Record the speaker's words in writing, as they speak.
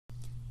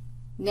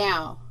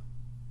Now,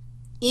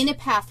 in a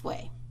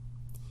pathway,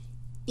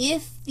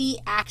 if the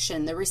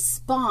action, the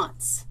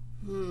response,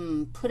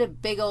 put a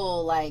big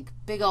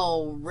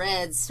old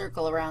red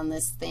circle around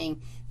this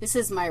thing. This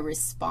is my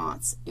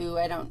response. Ooh,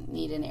 I don't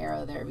need an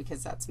arrow there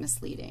because that's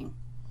misleading.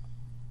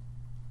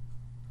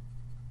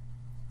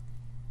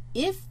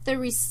 If the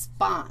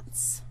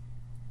response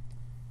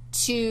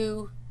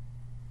to,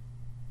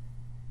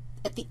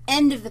 at the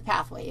end of the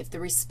pathway, if the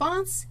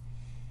response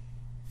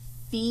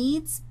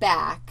feeds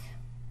back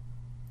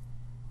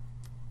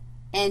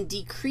and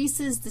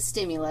decreases the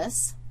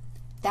stimulus,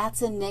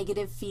 that's a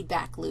negative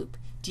feedback loop.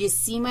 Do you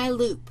see my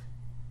loop?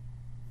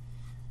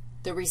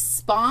 The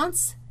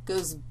response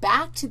goes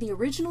back to the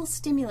original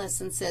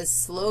stimulus and says,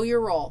 slow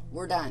your roll,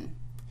 we're done.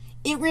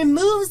 It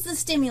removes the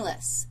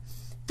stimulus.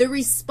 The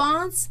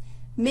response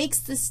makes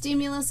the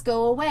stimulus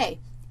go away.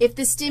 If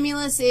the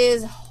stimulus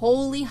is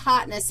holy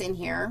hotness in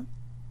here,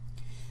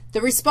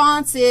 the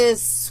response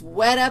is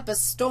sweat up a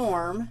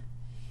storm,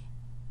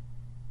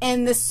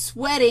 and the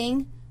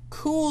sweating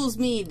cools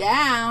me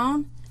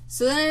down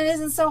so then it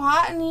isn't so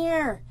hot in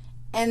here.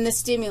 And the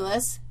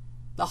stimulus,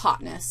 the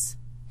hotness,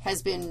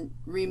 has been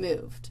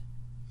removed.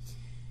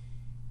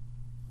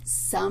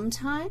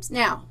 Sometimes,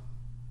 now,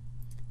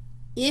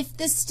 if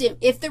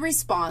the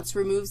response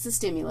removes the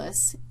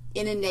stimulus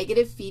in a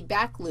negative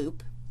feedback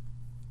loop,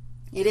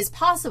 it is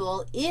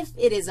possible, if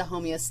it is a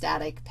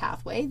homeostatic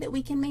pathway, that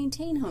we can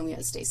maintain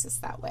homeostasis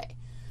that way.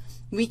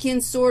 We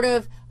can sort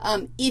of,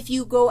 if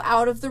you go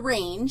out of the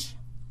range,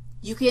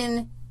 you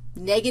can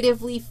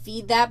negatively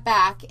feed that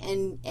back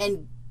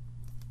and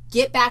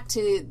get back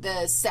to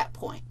the set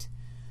point.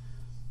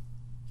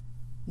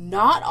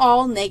 Not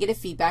all negative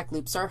feedback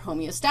loops are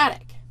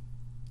homeostatic.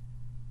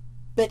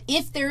 But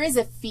if there is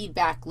a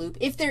feedback loop,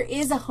 if there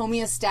is a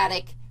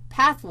homeostatic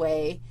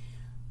pathway,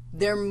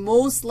 there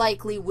most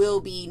likely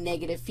will be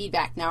negative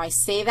feedback. Now, I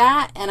say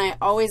that, and I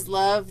always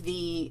love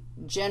the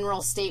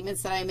general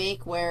statements that I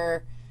make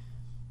where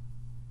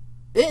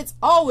it's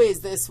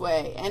always this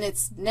way, and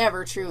it's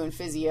never true in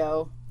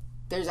physio.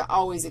 There's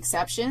always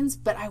exceptions,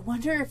 but I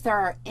wonder if there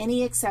are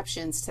any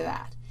exceptions to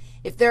that.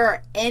 If there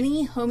are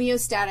any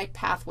homeostatic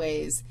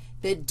pathways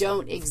that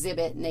don't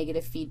exhibit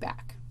negative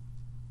feedback.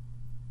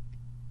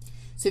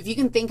 So if you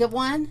can think of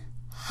one,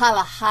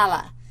 holla,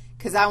 holla,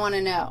 because I want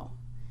to know.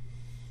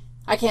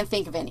 I can't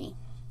think of any.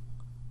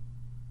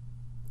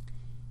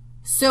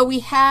 So we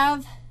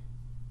have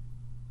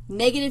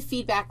negative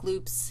feedback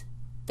loops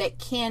that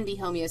can be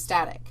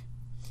homeostatic,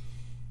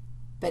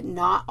 but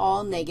not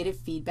all negative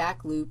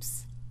feedback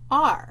loops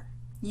are.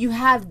 You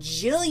have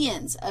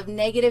jillions of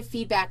negative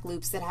feedback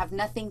loops that have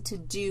nothing to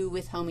do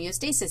with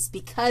homeostasis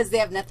because they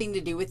have nothing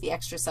to do with the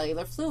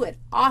extracellular fluid.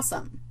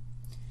 Awesome.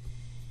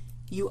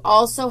 You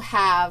also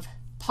have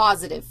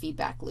positive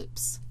feedback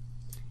loops.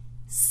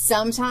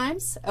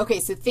 Sometimes, okay,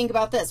 so think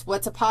about this.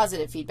 What's a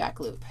positive feedback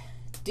loop?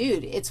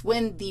 Dude, it's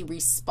when the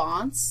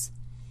response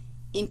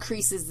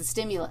increases the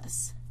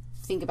stimulus.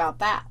 Think about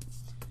that.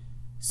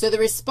 So the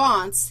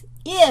response,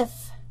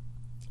 if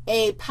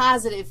a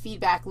positive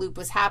feedback loop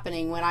was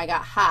happening when I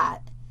got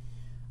hot,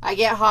 I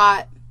get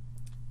hot,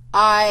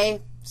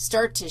 I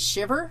start to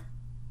shiver.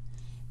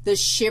 The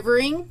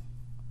shivering,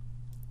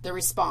 the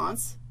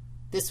response,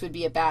 this would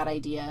be a bad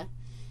idea.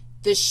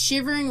 The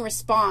shivering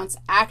response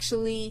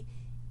actually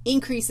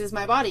increases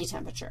my body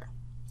temperature.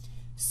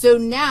 So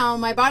now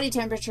my body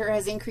temperature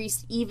has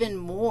increased even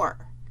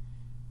more,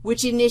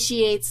 which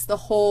initiates the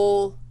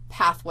whole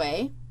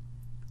pathway,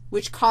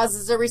 which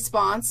causes a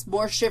response,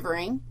 more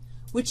shivering,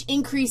 which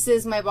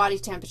increases my body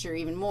temperature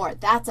even more.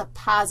 That's a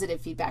positive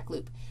feedback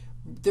loop.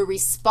 The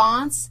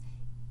response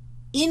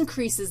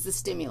increases the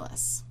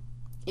stimulus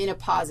in a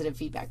positive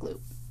feedback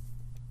loop.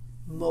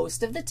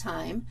 Most of the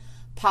time,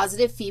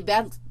 positive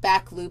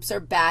feedback loops are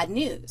bad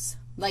news.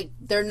 Like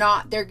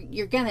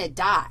you're going to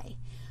die.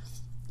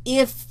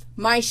 If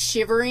my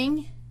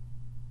shivering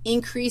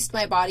increased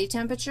my body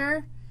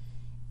temperature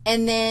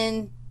and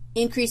then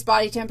increased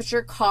body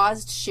temperature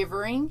caused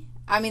shivering,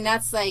 I mean,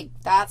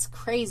 that's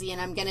crazy,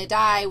 and I'm going to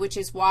die, which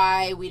is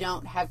why we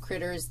don't have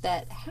critters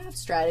that have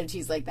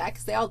strategies like that,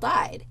 because they all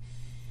died.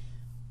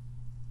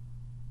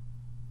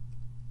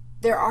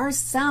 There are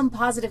some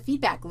positive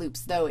feedback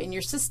loops, though, in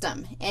your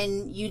system,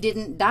 and you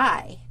didn't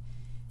die.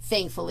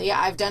 Thankfully,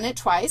 I've done it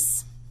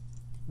twice.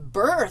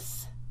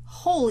 Birth,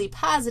 holy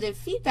positive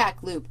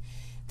feedback loop.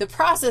 The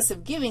process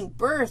of giving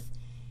birth,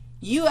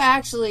 you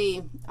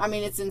actually, I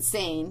mean, it's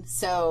insane.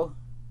 So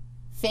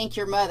thank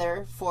your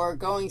mother for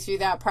going through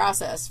that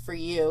process for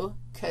you,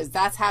 because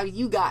that's how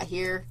you got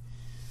here.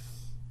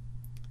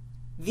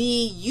 The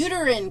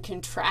uterine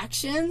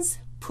contractions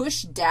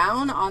push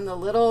down on the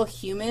little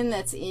human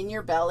that's in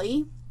your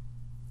belly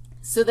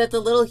so that the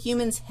little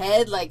human's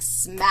head like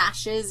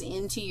smashes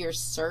into your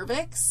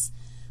cervix,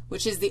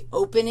 which is the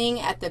opening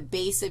at the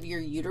base of your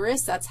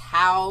uterus. That's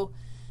how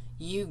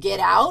you get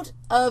out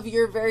of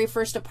your very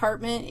first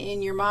apartment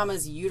in your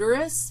mama's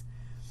uterus.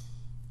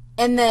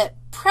 And the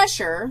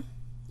pressure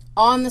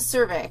on the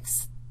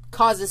cervix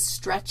causes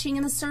stretching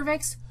in the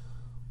cervix,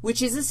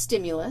 which is a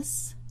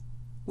stimulus,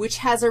 which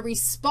has a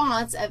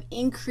response of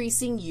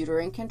increasing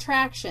uterine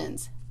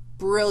contractions.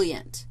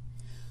 Brilliant.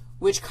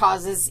 Which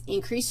causes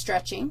increased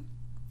stretching,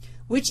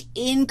 which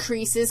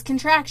increases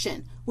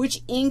contraction,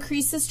 which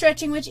increases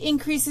stretching, which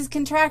increases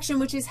contraction,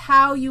 which is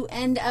how you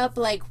end up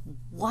like,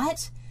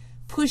 what?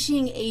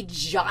 Pushing a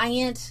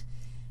giant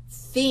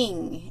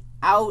thing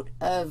out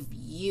of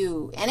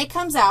you. And it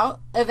comes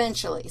out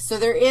eventually. So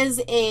there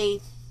is a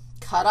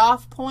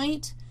cutoff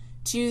point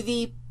to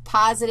the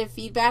positive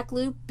feedback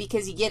loop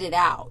because you get it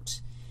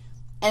out.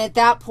 And at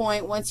that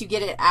point, once you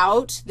get it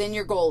out, then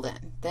you're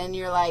golden. Then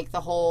you're like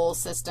the whole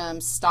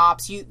system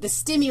stops. The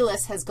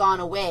stimulus has gone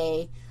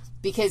away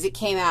because it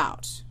came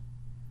out.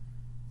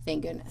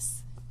 Thank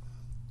goodness.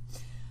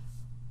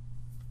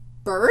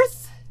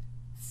 Birth,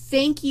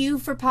 thank you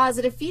for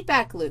positive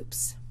feedback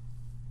loops.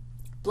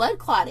 Blood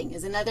clotting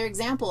is another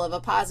example of a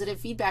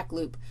positive feedback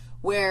loop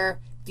where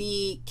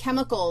the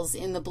chemicals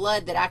in the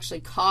blood that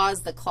actually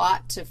cause the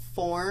clot to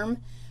form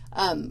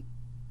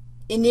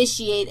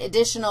initiate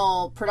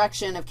additional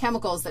production of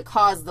chemicals that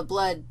cause the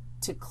blood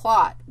to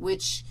clot,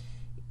 which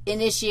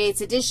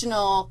initiates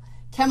additional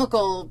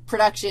chemical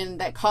production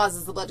that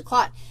causes the blood to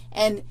clot.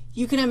 And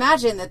you can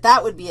imagine that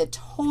that would be a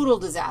total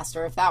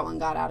disaster if that one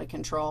got out of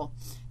control.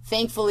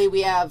 Thankfully,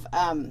 we have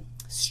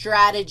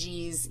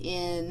strategies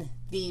in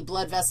the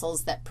blood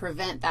vessels that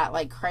prevent that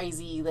like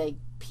crazy, like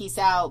peace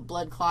out,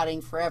 blood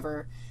clotting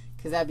forever,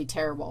 because that would be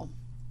terrible.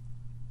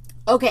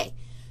 Okay,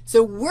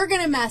 so we're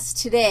going to mess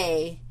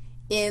today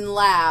in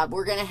lab.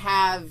 We're going to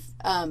have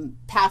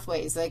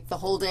pathways. Like the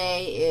whole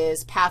day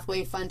is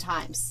pathway fun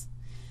times.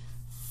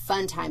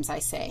 Fun times, I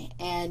say.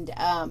 And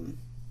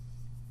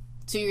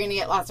so you're going to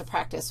get lots of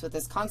practice with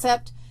this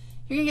concept.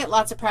 You're going to get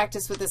lots of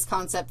practice with this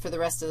concept for the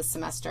rest of the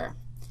semester.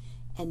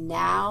 And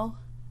now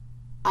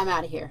I'm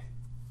out of here.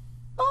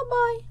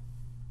 Bye-bye.